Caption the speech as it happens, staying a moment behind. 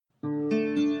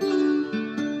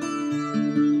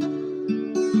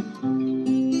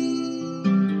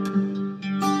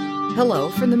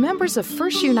Hello from the members of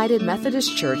First United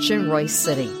Methodist Church in Royse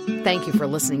City. Thank you for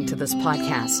listening to this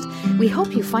podcast. We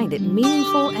hope you find it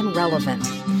meaningful and relevant.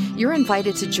 You're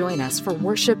invited to join us for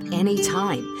worship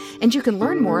anytime, and you can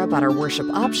learn more about our worship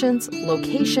options,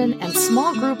 location, and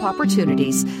small group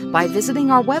opportunities by visiting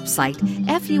our website,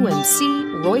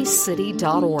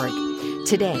 fumcroysecity.org.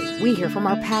 Today, we hear from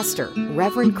our pastor,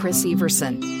 Reverend Chris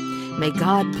Everson. May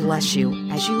God bless you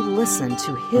as you listen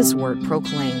to His word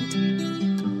proclaimed.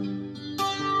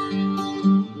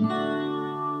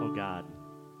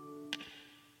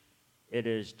 It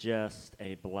is just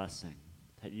a blessing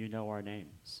that you know our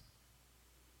names.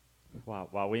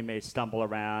 While we may stumble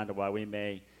around, or while we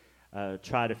may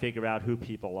try to figure out who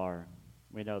people are,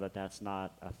 we know that that's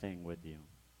not a thing with you.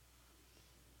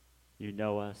 You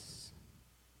know us.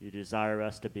 You desire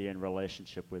us to be in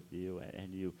relationship with you,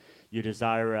 and you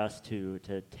desire us to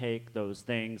take those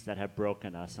things that have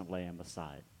broken us and lay them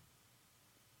aside,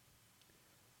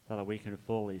 so that we can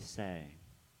fully say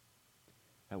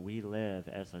that we live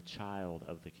as a child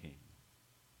of the King.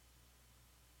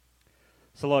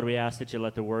 So, Lord, we ask that you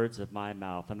let the words of my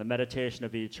mouth and the meditation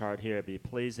of each heart here be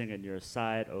pleasing in your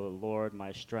sight, O Lord,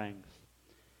 my strength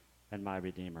and my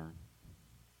Redeemer.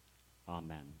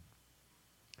 Amen.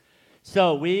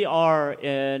 So we are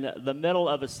in the middle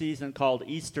of a season called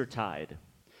Eastertide.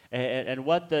 And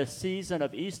what the season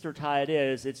of Eastertide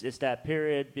is, it's that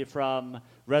period from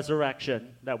resurrection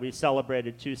that we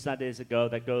celebrated 2 Sundays ago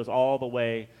that goes all the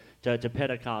way to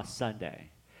Pentecost Sunday.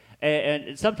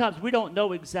 And sometimes we don't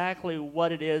know exactly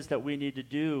what it is that we need to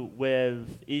do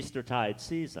with Eastertide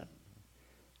season.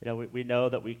 You know, we know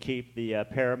that we keep the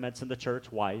paraments in the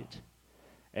church white,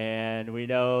 and we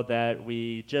know that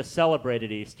we just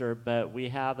celebrated Easter, but we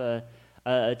have a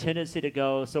tendency to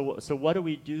go, so what do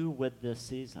we do with this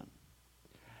season?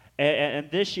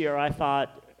 And this year I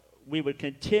thought we would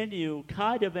continue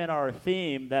kind of in our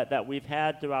theme that we've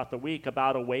had throughout the week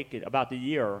about the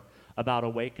year about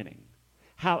awakening.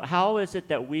 How is it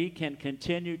that we can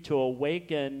continue to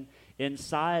awaken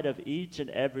inside of each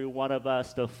and every one of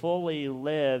us to fully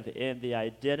live in the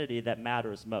identity that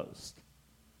matters most?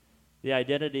 The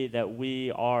identity that we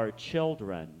are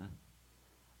children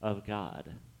of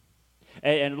God.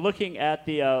 And looking at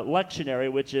the lectionary,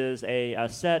 which is a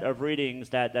set of readings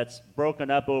that's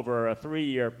broken up over a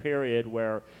 3-year period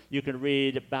where you can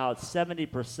read about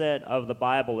 70% of the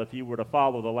Bible if you were to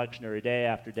follow the lectionary day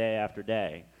after day after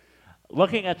day.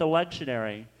 Looking at the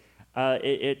lectionary,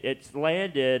 it's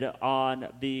landed on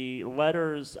the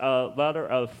letter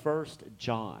of 1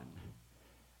 John.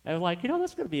 And I'm like,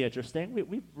 that's going to be interesting.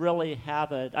 We really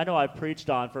haven't. I know I've preached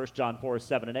on 1 John 4,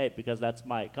 7, and 8 because that's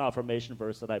my confirmation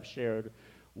verse that I've shared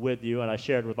with you, and I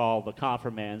shared with all the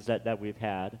confirmands that we've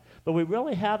had. But we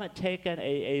really haven't taken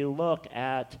a look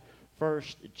at 1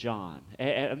 John.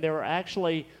 And there's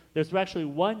actually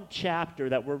one chapter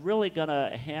that we're really going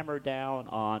to hammer down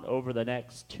on over the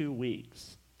next 2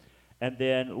 weeks, and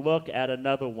then look at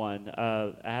another one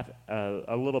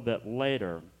a little bit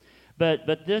later. But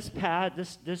this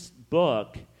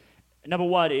book, number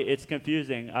one, it's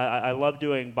confusing. I love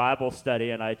doing Bible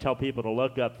study, and I tell people to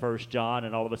look up 1 John,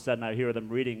 and all of a sudden I hear them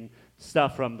reading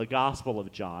stuff from the Gospel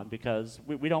of John because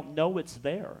we don't know it's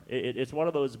there. It's one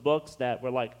of those books that we're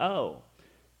like, oh,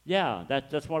 yeah,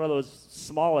 that's one of those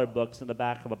smaller books in the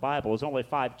back of the Bible. There's only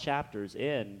 5 chapters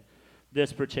in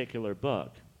this particular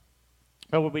book.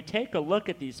 But when we take a look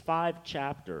at these 5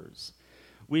 chapters,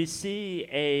 we see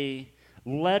a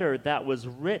letter that was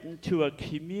written to a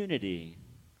community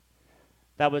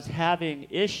that was having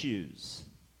issues.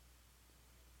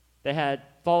 They had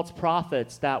false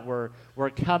prophets that were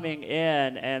coming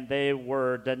in, and they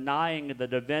were denying the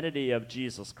divinity of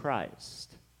Jesus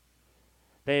Christ.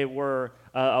 They were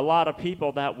a lot of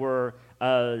people that were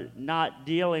not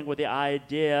dealing with the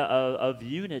idea of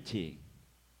unity,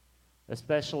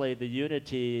 especially the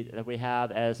unity that we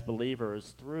have as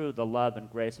believers through the love and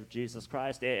grace of Jesus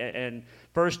Christ. And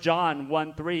 1 John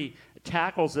 1:3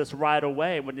 tackles this right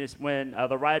away when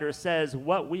the writer says,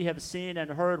 "What we have seen and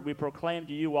heard we proclaim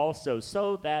to you also,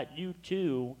 so that you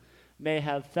too may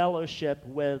have fellowship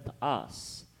with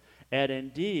us. And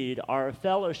indeed, our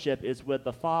fellowship is with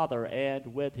the Father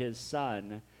and with His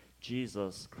Son,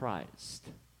 Jesus Christ."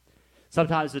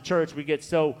 Sometimes the church, we get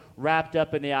so wrapped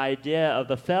up in the idea of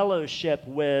the fellowship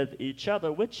with each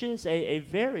other, which is a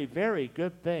very, very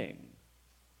good thing.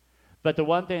 But the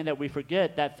one thing that we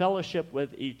forget, that fellowship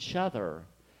with each other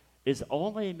is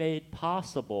only made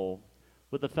possible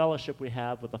with the fellowship we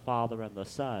have with the Father and the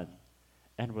Son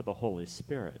and with the Holy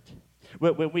Spirit.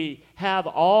 When we have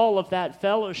all of that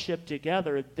fellowship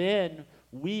together, then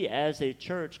we as a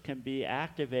church can be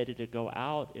activated to go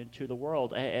out into the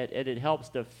world, and it helps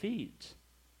defeat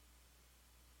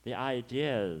the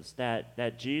ideas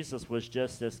that Jesus was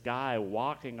just this guy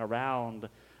walking around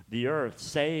the earth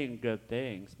saying good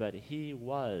things, but he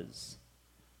was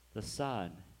the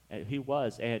Son, and he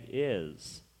was and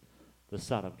is the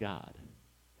Son of God,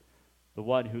 the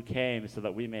one who came so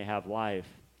that we may have life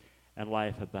and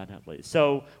life abundantly.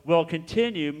 So we'll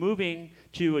continue moving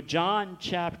to John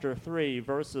chapter 3,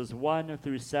 verses 1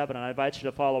 through 7, and I invite you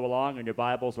to follow along in your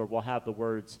Bibles, or we'll have the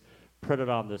words printed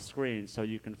on the screen so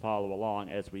you can follow along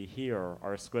as we hear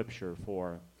our scripture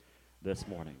for this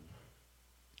morning.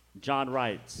 John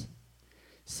writes,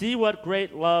 "See what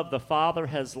great love the Father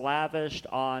has lavished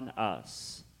on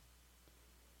us,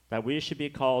 that we should be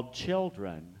called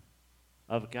children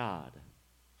of God.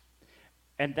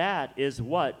 And that is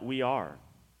what we are.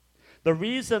 The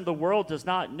reason the world does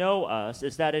not know us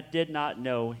is that it did not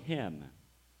know him.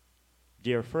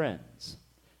 Dear friends,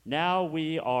 now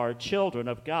we are children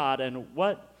of God, and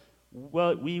what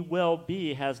we will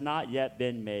be has not yet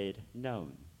been made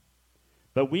known.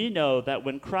 But we know that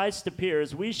when Christ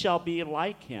appears, we shall be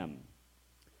like him,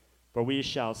 for we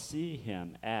shall see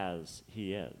him as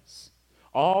he is.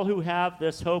 All who have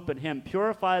this hope in him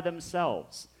purify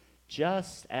themselves,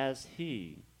 just as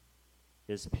he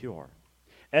is pure.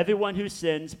 Everyone who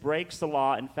sins breaks the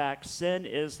law. In fact, sin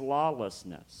is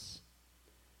lawlessness.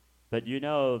 But you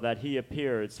know that he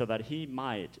appeared so that he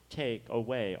might take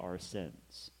away our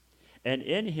sins. And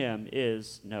in him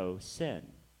is no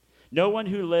sin. No one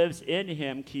who lives in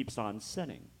him keeps on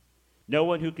sinning. No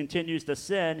one who continues to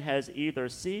sin has either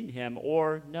seen him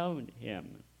or known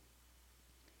him.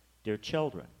 Dear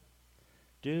children,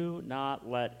 do not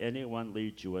let anyone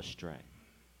lead you astray.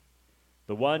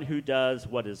 The one who does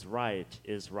what is right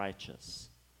is righteous,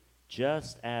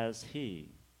 just as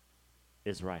he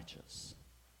is righteous."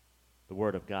 The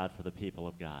word of God for the people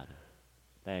of God.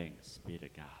 Thanks be to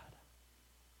God.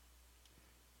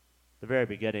 The very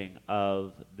beginning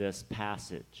of this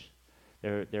passage,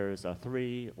 there is a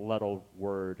three-letter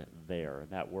word there,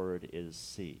 and that word is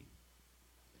see.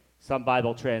 Some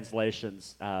Bible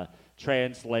translations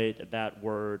translate that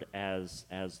word as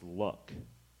look.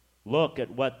 Look at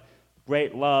what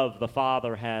great love the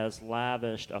Father has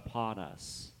lavished upon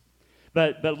us.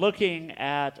 But looking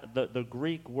at the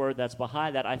Greek word that's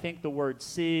behind that, I think the word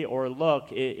see or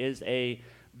look is a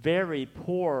very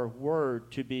poor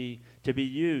word to be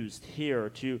used here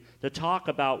to talk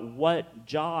about what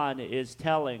John is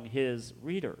telling his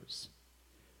readers.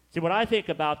 See, when I think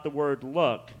about the word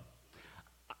look,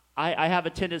 I have a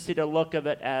tendency to look at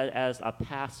it as a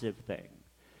passive thing.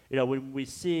 You know, when we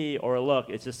see or look,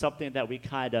 it's just something that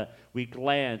we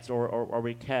glance or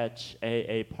we catch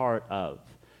a part of.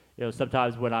 You know,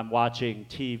 sometimes when I'm watching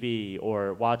TV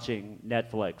or watching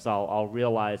Netflix, I'll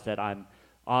realize that I'm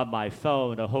on my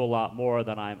phone a whole lot more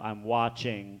than I'm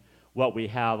watching what we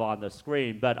have on the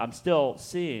screen. But I'm still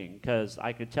seeing, because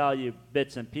I can tell you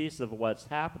bits and pieces of what's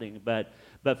happening, but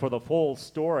for the full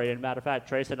story, and matter of fact,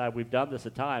 Tracy and I, we've done this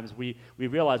at times, we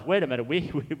realized, wait a minute, we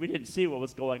didn't see what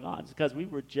was going on. It's because we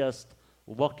were just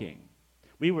looking.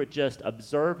 We were just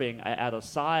observing at a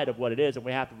side of what it is, and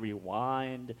we have to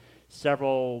rewind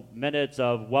several minutes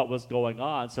of what was going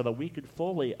on so that we could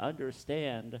fully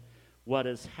understand what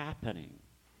is happening.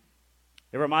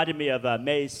 It reminded me of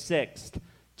May 6th,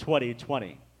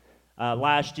 2020.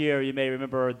 Last year, you may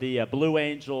remember the Blue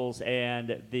Angels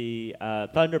and the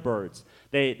Thunderbirds.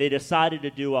 They decided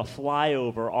to do a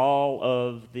flyover all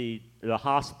of the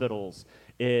hospitals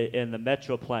in the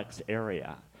Metroplex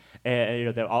area. And you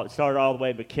know, they started all the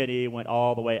way in McKinney, went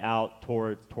all the way out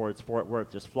towards Fort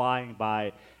Worth, just flying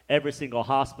by every single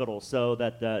hospital so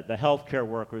that the healthcare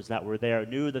workers that were there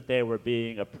knew that they were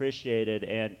being appreciated,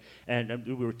 and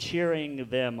we were cheering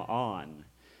them on.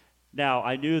 Now,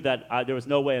 I knew that there was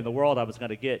no way in the world I was going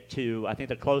to get to, I think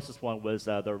the closest one was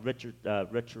the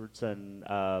Richardson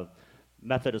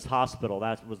Methodist Hospital.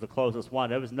 That was the closest one.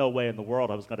 There was no way in the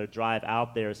world I was going to drive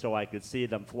out there so I could see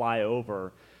them fly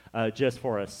over just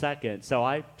for a second. So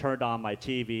I turned on my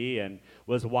TV and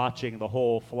was watching the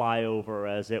whole flyover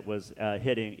as it was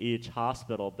hitting each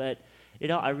hospital. But, you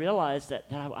know, I realized that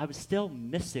I was still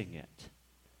missing it.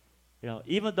 You know,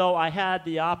 even though I had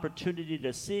the opportunity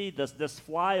to see this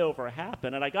flyover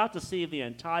happen, and I got to see the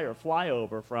entire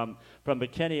flyover from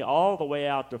McKinney all the way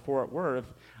out to Fort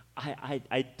Worth,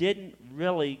 I didn't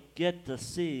really get to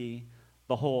see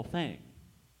the whole thing.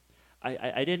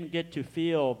 I didn't get to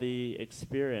feel the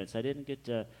experience. I didn't get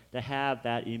to have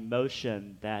that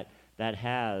emotion that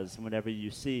has whenever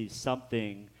you see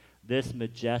something this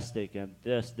majestic and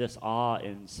this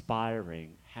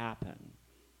awe-inspiring happen.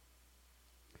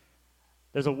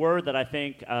 There's a word that I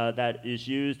think that is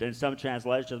used in some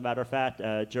translations. As a matter of fact,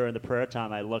 during the prayer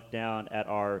time, I looked down at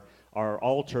our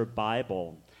altar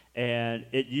Bible, and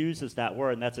it uses that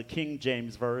word, and that's a King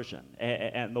James Version.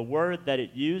 And the word that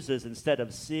it uses instead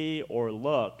of see or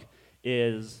look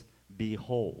is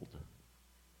behold.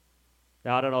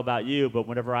 Now, I don't know about you, but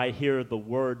whenever I hear the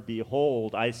word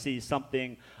behold, I see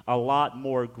something a lot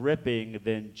more gripping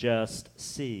than just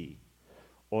see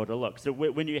or to look. So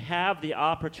when you have the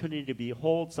opportunity to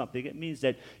behold something, it means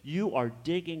that you are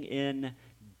digging in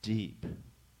deep.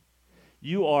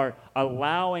 You are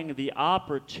allowing the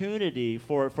opportunity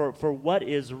for what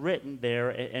is written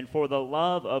there and for the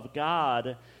love of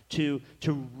God to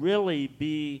really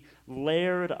be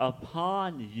layered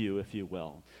upon you, if you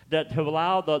will. That to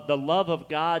allow the love of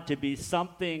God to be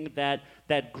something that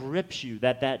grips you,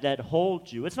 that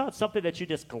holds you. It's not something that you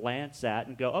just glance at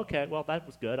and go, okay, well, that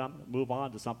was good. I'm going to move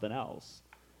on to something else.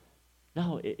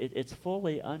 No, it's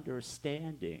fully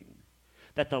understanding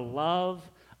that the love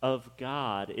of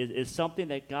God is something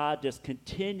that God just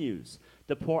continues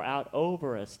to pour out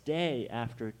over us day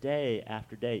after day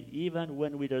after day, even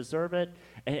when we deserve it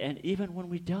and even when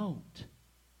we don't.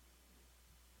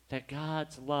 That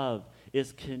God's love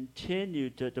is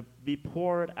continued to be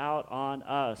poured out on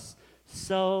us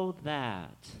so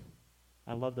that,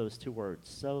 I love those two words,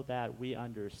 so that we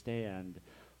understand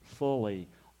fully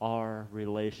our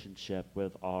relationship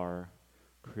with our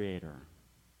Creator.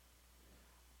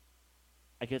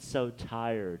 I get so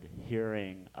tired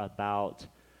hearing about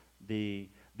the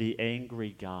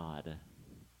angry God,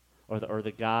 or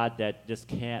the God that just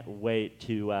can't wait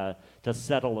to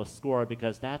settle a score,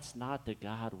 because that's not the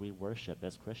God we worship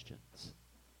as Christians.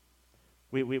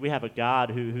 We have a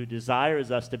God who desires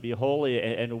us to be holy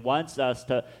and wants us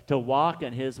to walk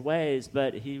in his ways,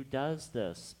 but he does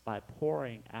this by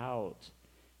pouring out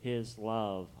his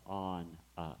love on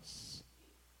us.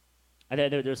 And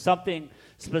there's something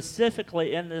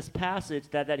specifically in this passage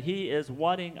that he is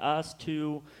wanting us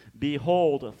to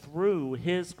behold through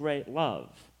his great love.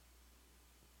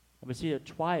 And we see it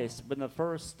twice in the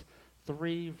first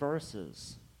 3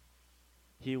 verses.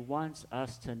 He wants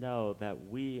us to know that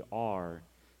we are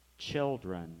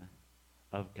children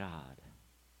of God.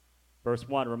 Verse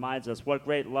 1 reminds us what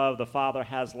great love the Father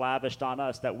has lavished on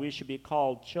us, that we should be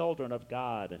called children of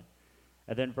God.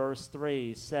 And then verse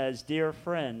 3 says, dear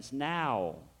friends,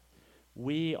 now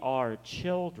we are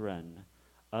children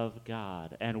of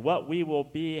God, and what we will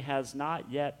be has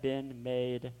not yet been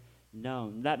made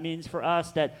known. That means for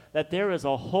us that there is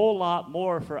a whole lot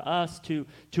more for us to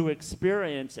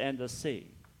experience and to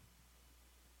see.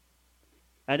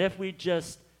 And if we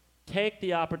just take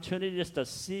the opportunity just to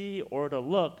see or to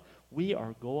look, we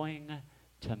are going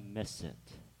to miss it.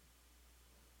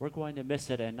 We're going to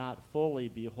miss it and not fully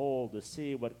behold to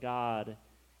see what God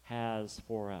has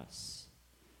for us.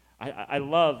 I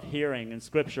love hearing in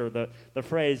Scripture the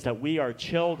phrase that we are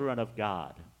children of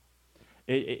God.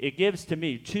 It gives to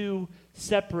me 2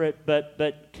 separate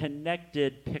but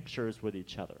connected pictures with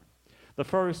each other. The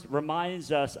first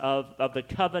reminds us of the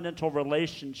covenantal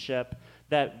relationship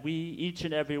that we, each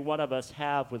and every one of us,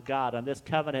 have with God. And this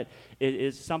covenant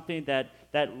is something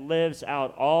that lives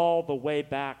out all the way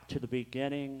back to the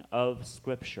beginning of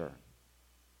Scripture.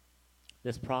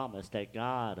 This promise that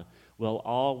God will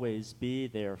always be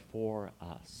there for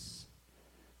us.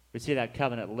 We see that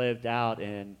covenant lived out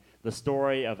in the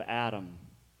story of Adam,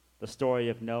 the story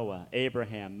of Noah,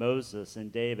 Abraham, Moses,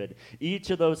 and David.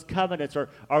 Each of those covenants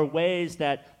are ways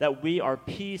that we are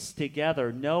pieced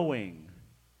together, knowing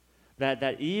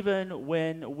that even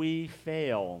when we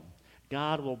fail,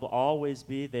 God will always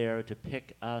be there to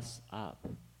pick us up.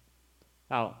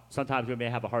 Now, sometimes we may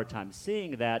have a hard time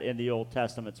seeing that in the Old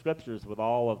Testament Scriptures with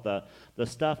all of the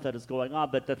stuff that is going on,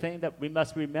 but the thing that we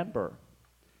must remember,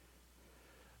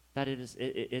 that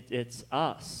it's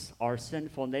us, our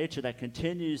sinful nature, that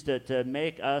continues to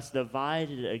make us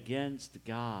divided against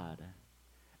God.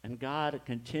 And God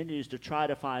continues to try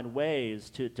to find ways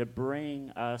to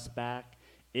bring us back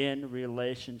in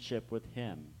relationship with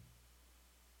him.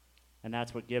 And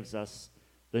that's what gives us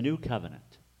the new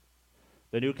covenant.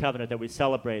 The new covenant that we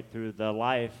celebrate through the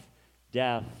life,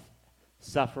 death,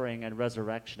 suffering, and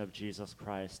resurrection of Jesus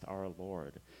Christ our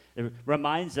Lord. It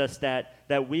reminds us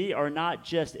that we are not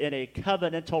just in a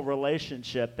covenantal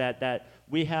relationship, that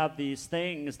we have these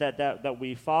things that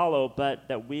we follow, but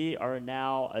that we are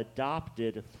now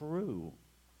adopted through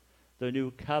the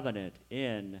new covenant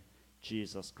in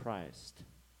Jesus Christ.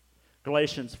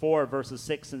 Galatians 4, verses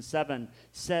 6 and 7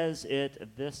 says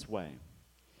it this way: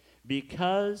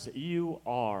 because you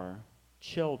are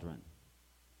children,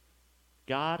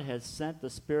 God has sent the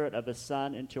Spirit of His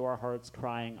Son into our hearts,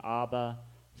 crying, Abba,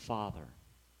 Father.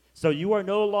 So you are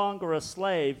no longer a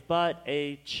slave, but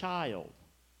a child.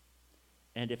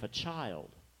 And if a child,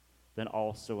 then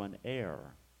also an heir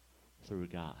through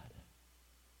God.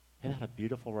 Isn't that a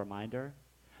beautiful reminder?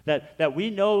 That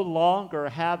we no longer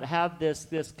have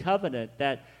this covenant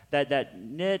that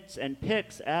knits and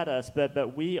picks at us,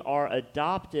 but we are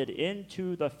adopted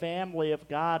into the family of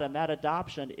God, and that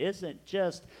adoption isn't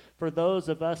just for those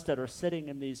of us that are sitting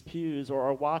in these pews or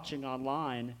are watching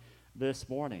online this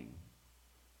morning.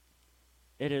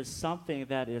 It is something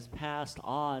that is passed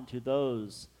on to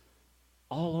those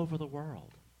all over the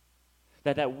world,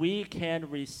 that we can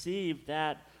receive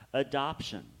that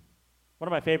adoption. One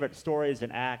of my favorite stories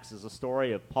in Acts is a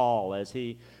story of Paul as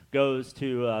he goes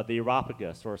to the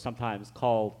Areopagus, or sometimes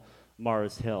called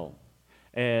Mars Hill.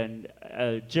 And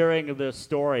during this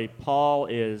story, Paul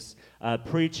is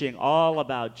preaching all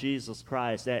about Jesus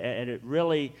Christ, and it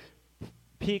really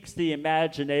piques the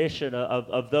imagination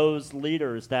of those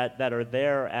leaders that are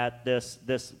there at this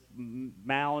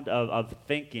mound of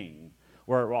thinking,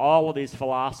 where all of these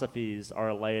philosophies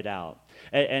are laid out.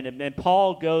 And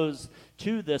Paul goes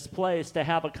to this place to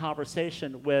have a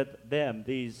conversation with them,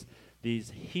 these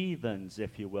heathens,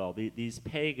 if you will, these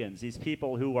pagans, these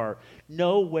people who are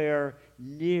nowhere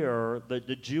near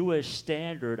the Jewish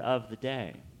standard of the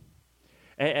day.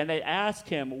 And they ask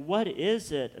him, what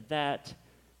is it that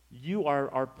you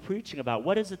are preaching about?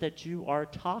 What is it that you are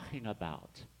talking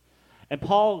about? And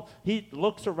Paul, he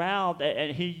looks around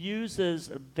and he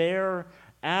uses their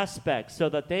aspects so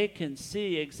that they can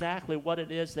see exactly what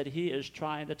it is that he is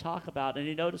trying to talk about. And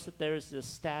he noticed that there's this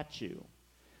statue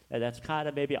that's kind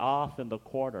of maybe off in the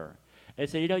corner. And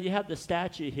so, you have the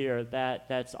statue here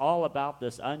that's all about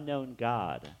this unknown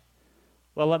God.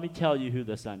 Well, let me tell you who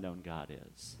this unknown God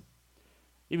is.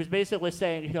 He was basically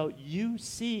saying, you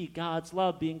see God's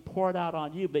love being poured out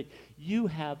on you, but you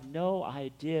have no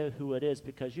idea who it is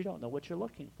because you don't know what you're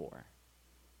looking for.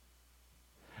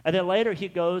 And then later he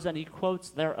goes and he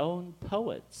quotes their own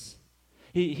poets.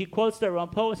 He quotes their own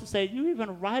poets and say, you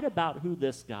even write about who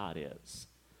this God is,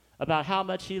 about how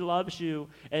much he loves you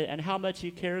and how much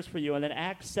he cares for you. And then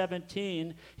Acts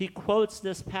 17, he quotes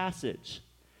this passage.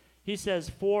 He says,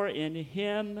 for in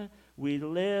him we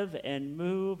live and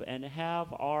move and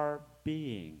have our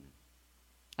being.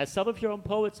 As some of your own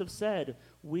poets have said,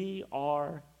 we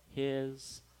are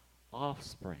his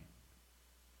offspring.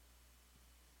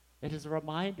 It is a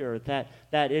reminder that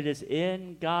it is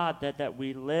in God that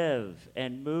we live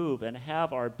and move and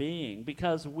have our being,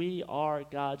 because we are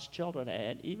God's children.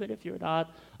 And even if you're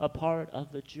not a part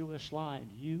of the Jewish line,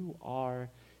 you are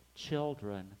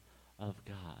children of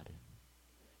God.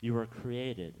 You were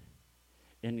created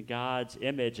in God's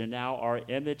image and now are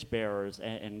image bearers,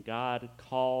 and God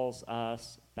calls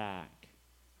us back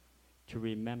to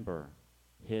remember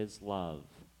his love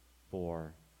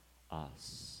for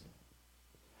us.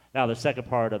 Now, the second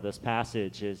part of this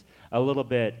passage is a little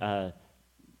bit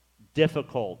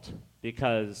difficult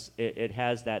because it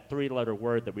has that three-letter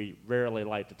word that we rarely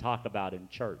like to talk about in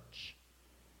church,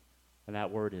 and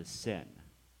that word is sin.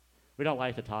 We don't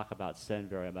like to talk about sin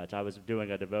very much. I was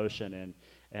doing a devotion,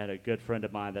 and a good friend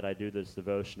of mine that I do this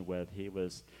devotion with, he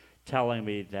was telling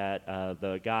me that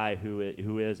the guy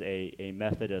who is a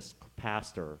Methodist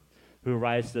pastor who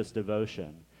writes this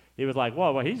devotion, he was like,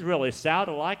 well, he's really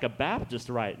sounding like a Baptist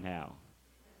right now.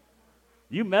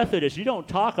 You Methodists, you don't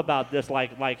talk about this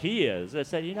like he is. I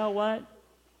said, you know what?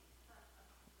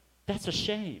 That's a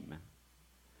shame.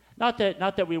 Not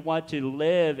that we want to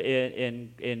live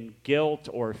in guilt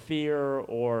or fear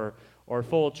or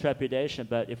full trepidation,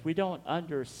 but if we don't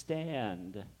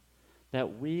understand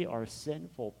that we are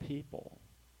sinful people,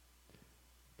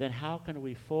 then how can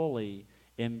we fully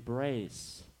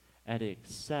embrace and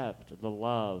accept the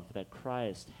love that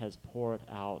Christ has poured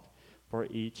out for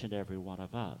each and every one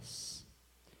of us?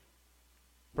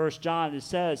 1 John, it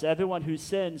says, everyone who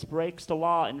sins breaks the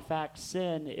law. In fact,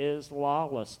 sin is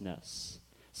lawlessness.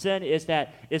 Sin is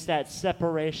that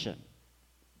separation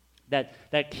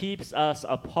that keeps us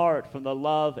apart from the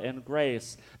love and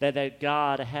grace that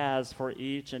God has for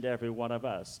each and every one of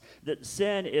us. That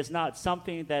sin is not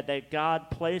something that God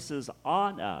places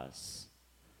on us,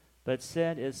 but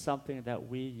sin is something that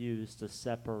we use to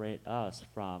separate us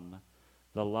from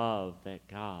the love that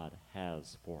God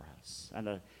has for us.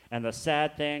 And the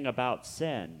sad thing about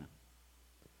sin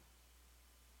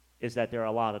is that there are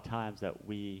a lot of times that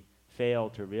we fail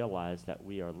to realize that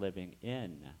we are living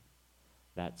in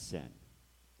that sin.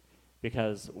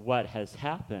 Because what has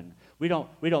happened, we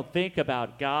don't think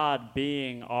about God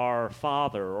being our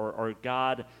Father or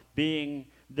God being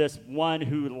this one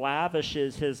who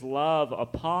lavishes his love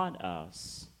upon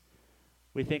us,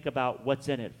 we think about what's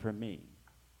in it for me.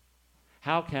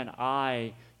 How can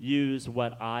I use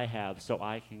what I have so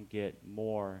I can get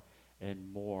more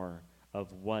and more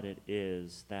of what it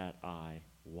is that I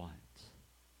want?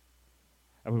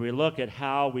 And when we look at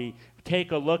how we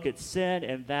take a look at sin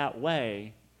in that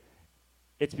way,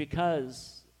 it's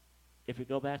because if we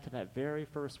go back to that very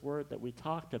first word that we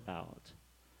talked about,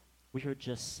 we are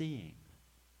just seeing.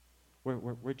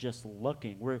 We're just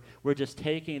looking. We're just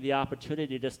taking the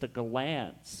opportunity just to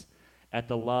glance at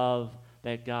the love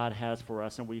that God has for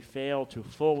us, and we fail to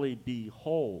fully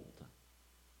behold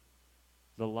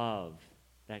the love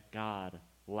that God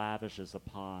lavishes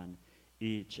upon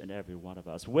each and every one of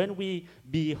us. When we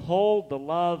behold the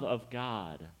love of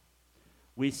God,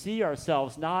 we see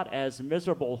ourselves not as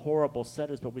miserable, horrible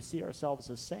sinners, but we see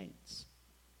ourselves as saints.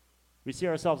 We see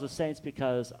ourselves as saints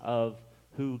because of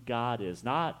who God is,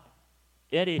 not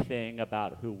anything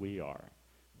about who we are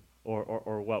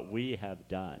or what we have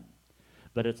done,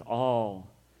 but it's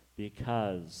all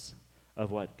because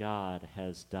of what God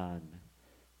has done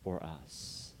for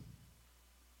us.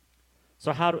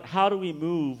 So how do we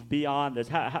move beyond this?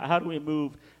 How do we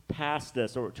move past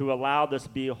this, or to allow this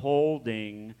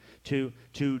beholding to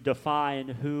define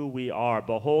who we are,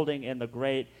 beholding in the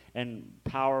great and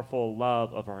powerful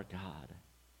love of our God?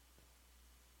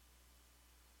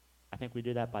 I think we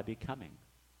do that by becoming.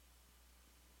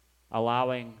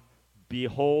 Allowing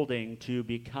beholding to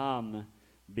become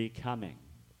becoming.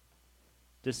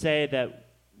 To say that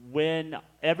when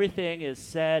everything is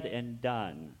said and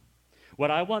done,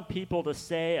 what I want people to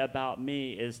say about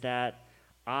me is that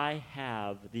I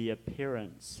have the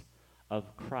appearance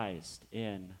of Christ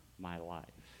in my life.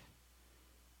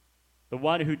 The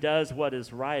one who does what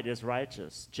is right is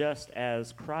righteous, just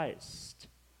as Christ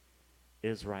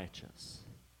is righteous.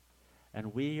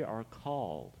 And we are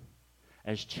called,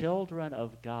 as children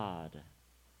of God,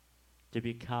 to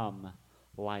become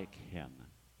like him.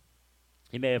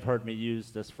 You may have heard me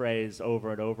use this phrase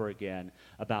over and over again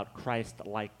about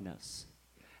Christ-likeness.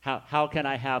 How can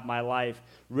I have my life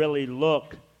really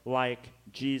look like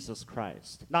Jesus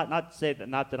Christ? Not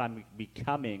that I'm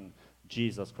becoming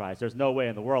Jesus Christ. There's no way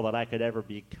in the world that I could ever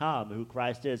become who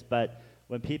Christ is, but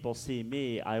when people see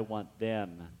me, I want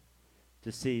them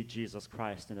to see Jesus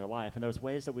Christ in their life. And there's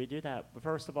ways that we do that.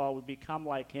 First of all, we become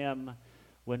like him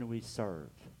when we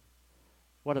serve.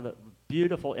 One of the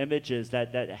beautiful images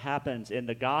that happens in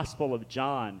the Gospel of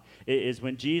John is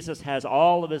when Jesus has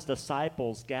all of his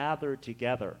disciples gathered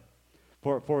together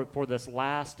for this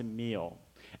last meal.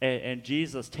 And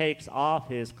Jesus takes off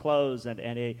his clothes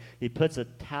and he puts a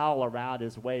towel around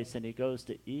his waist, and he goes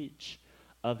to each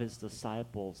of his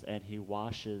disciples and he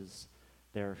washes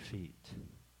their feet.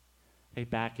 I think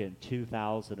back in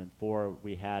 2004,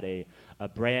 we had a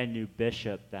brand new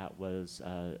bishop that was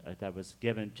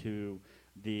given to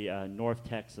the North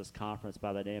Texas Conference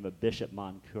by the name of Bishop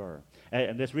Moncur.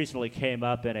 And this recently came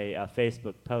up in a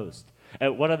Facebook post.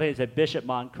 One of the things that Bishop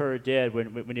Moncur did,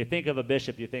 when you think of a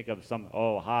bishop, you think of some,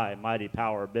 high, mighty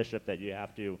power bishop that you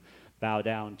have to bow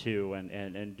down to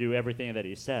and do everything that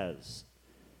he says.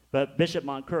 But Bishop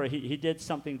Moncur, he did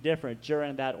something different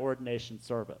during that ordination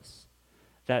service.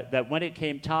 That when it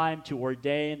came time to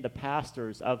ordain the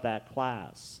pastors of that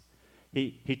class,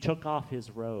 he took off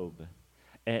his robe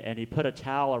and he put a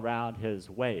towel around his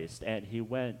waist, and he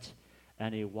went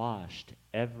and he washed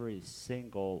every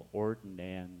single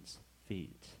ordinand's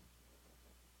feet.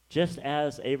 Just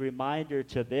as a reminder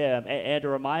to them and a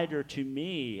reminder to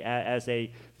me as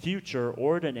a future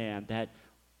ordinand that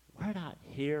we're not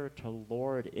here to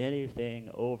lord anything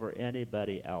over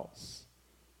anybody else.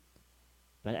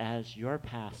 But as your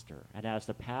pastor and as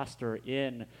the pastor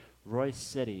in Royce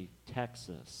City,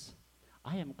 Texas,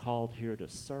 I am called here to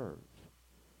serve,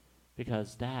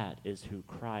 because that is who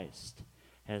Christ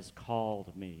has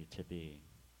called me to be.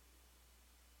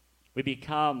 We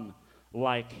become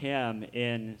like him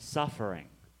in suffering.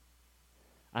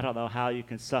 I don't know how you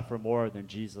can suffer more than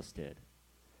Jesus did.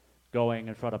 Going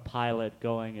in front of Pilate,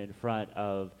 going in front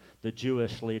of the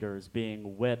Jewish leaders,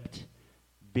 being whipped,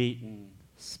 beaten,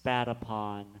 spat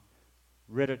upon,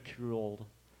 ridiculed,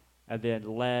 and then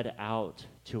led out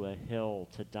to a hill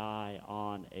to die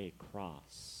on a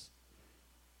cross.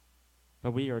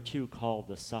 But we are too called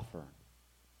to suffer.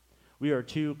 We are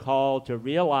too called to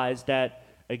realize that,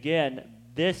 again,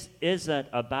 this isn't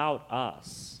about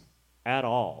us at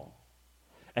all.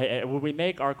 When we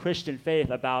make our Christian faith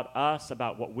about us,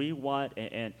 about what we want,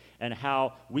 and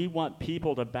how we want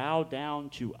people to bow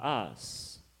down to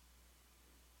us,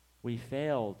 we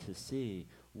fail to see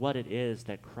what it is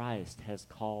that Christ has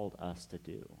called us to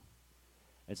do.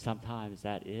 And sometimes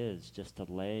that is just to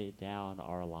lay down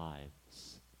our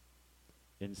lives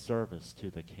in service to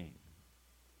the King.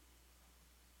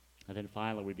 And then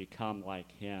finally, we become like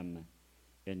him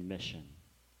in mission.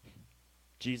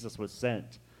 Jesus was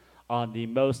sent on the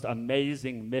most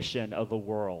amazing mission of the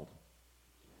world.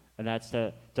 And that's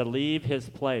to leave his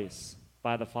place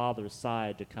by the Father's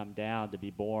side, to come down, to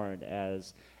be born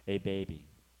as a baby,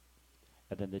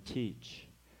 and then to teach,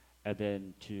 and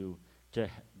then to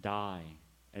die,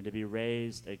 and to be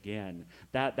raised again.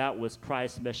 That was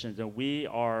Christ's mission, and we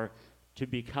are to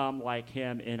become like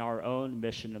him in our own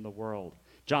mission in the world.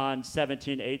 John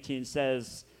 17:18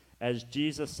 says, as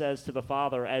Jesus says to the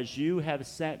Father, as you have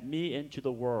sent me into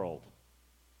the world,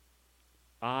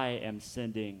 I am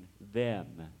sending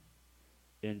them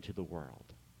into the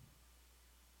world.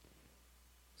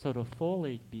 So to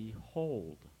fully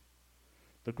behold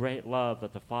the great love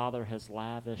that the Father has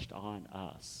lavished on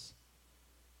us,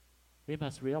 we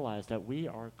must realize that we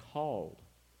are called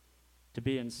to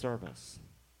be in service.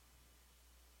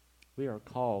 We are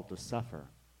called to suffer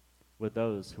with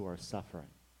those who are suffering.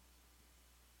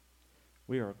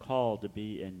 We are called to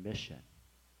be in mission,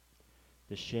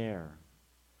 to share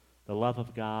the love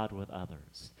of God with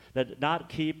others. That not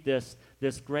keep this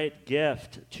great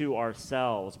gift to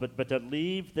ourselves, but to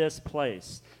leave this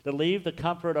place, to leave the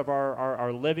comfort of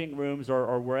our living rooms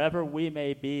or wherever we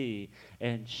may be,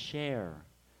 and share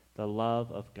the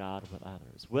love of God with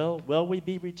others. Will we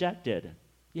be rejected?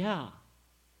 Yeah.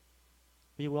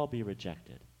 We will be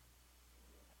rejected.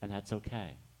 And that's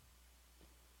okay.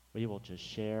 We will just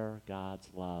share God's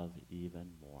love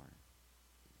even more.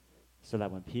 So that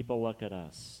when people look at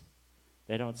us,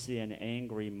 they don't see an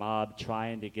angry mob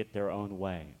trying to get their own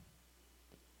way,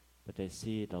 but they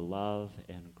see the love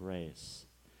and grace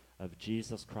of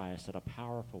Jesus Christ in a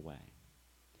powerful way.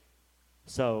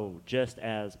 So just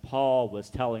as Paul was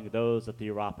telling those at the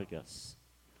Areopagus,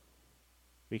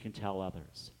 we can tell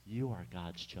others, you are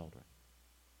God's children.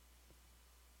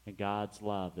 And God's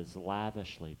love is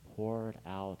lavishly poured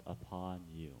out upon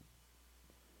you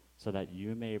so that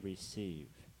you may receive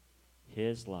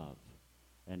his love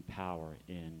and power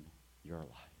in your life.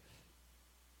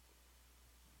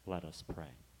 Let us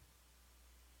pray.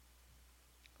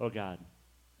 Oh God,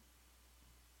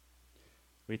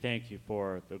 we thank you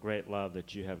for the great love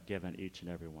that you have given each and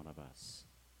every one of us.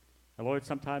 And Lord,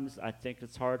 sometimes I think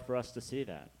it's hard for us to see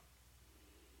that.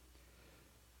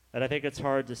 And I think it's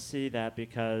hard to see that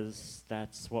because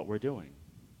that's what we're doing.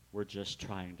 We're just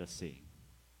trying to see.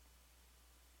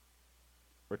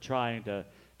 We're trying to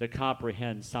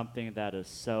comprehend something that is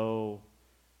so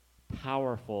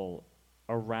powerful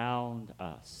around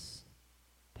us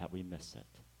that we miss it.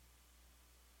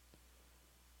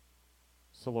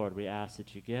 So, Lord, we ask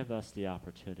that you give us the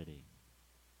opportunity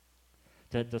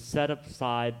to set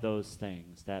aside those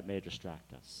things that may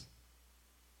distract us.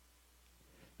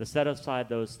 To set aside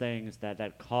those things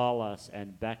that call us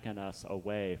and beckon us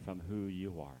away from who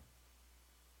you are.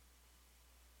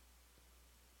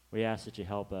 We ask that you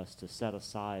help us to set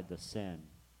aside the sin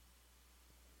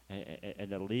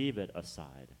and to leave it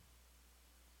aside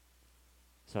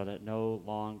so that it no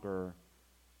longer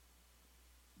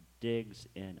digs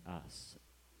in us,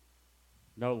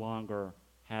 no longer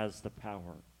has the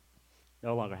power,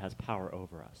 no longer has power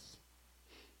over us,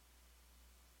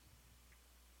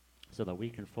 so that we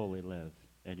can fully live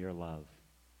in your love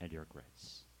and your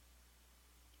grace.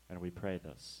 And we pray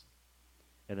this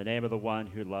in the name of the one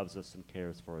who loves us and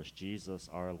cares for us, Jesus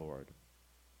our Lord.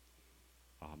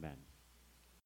 Amen.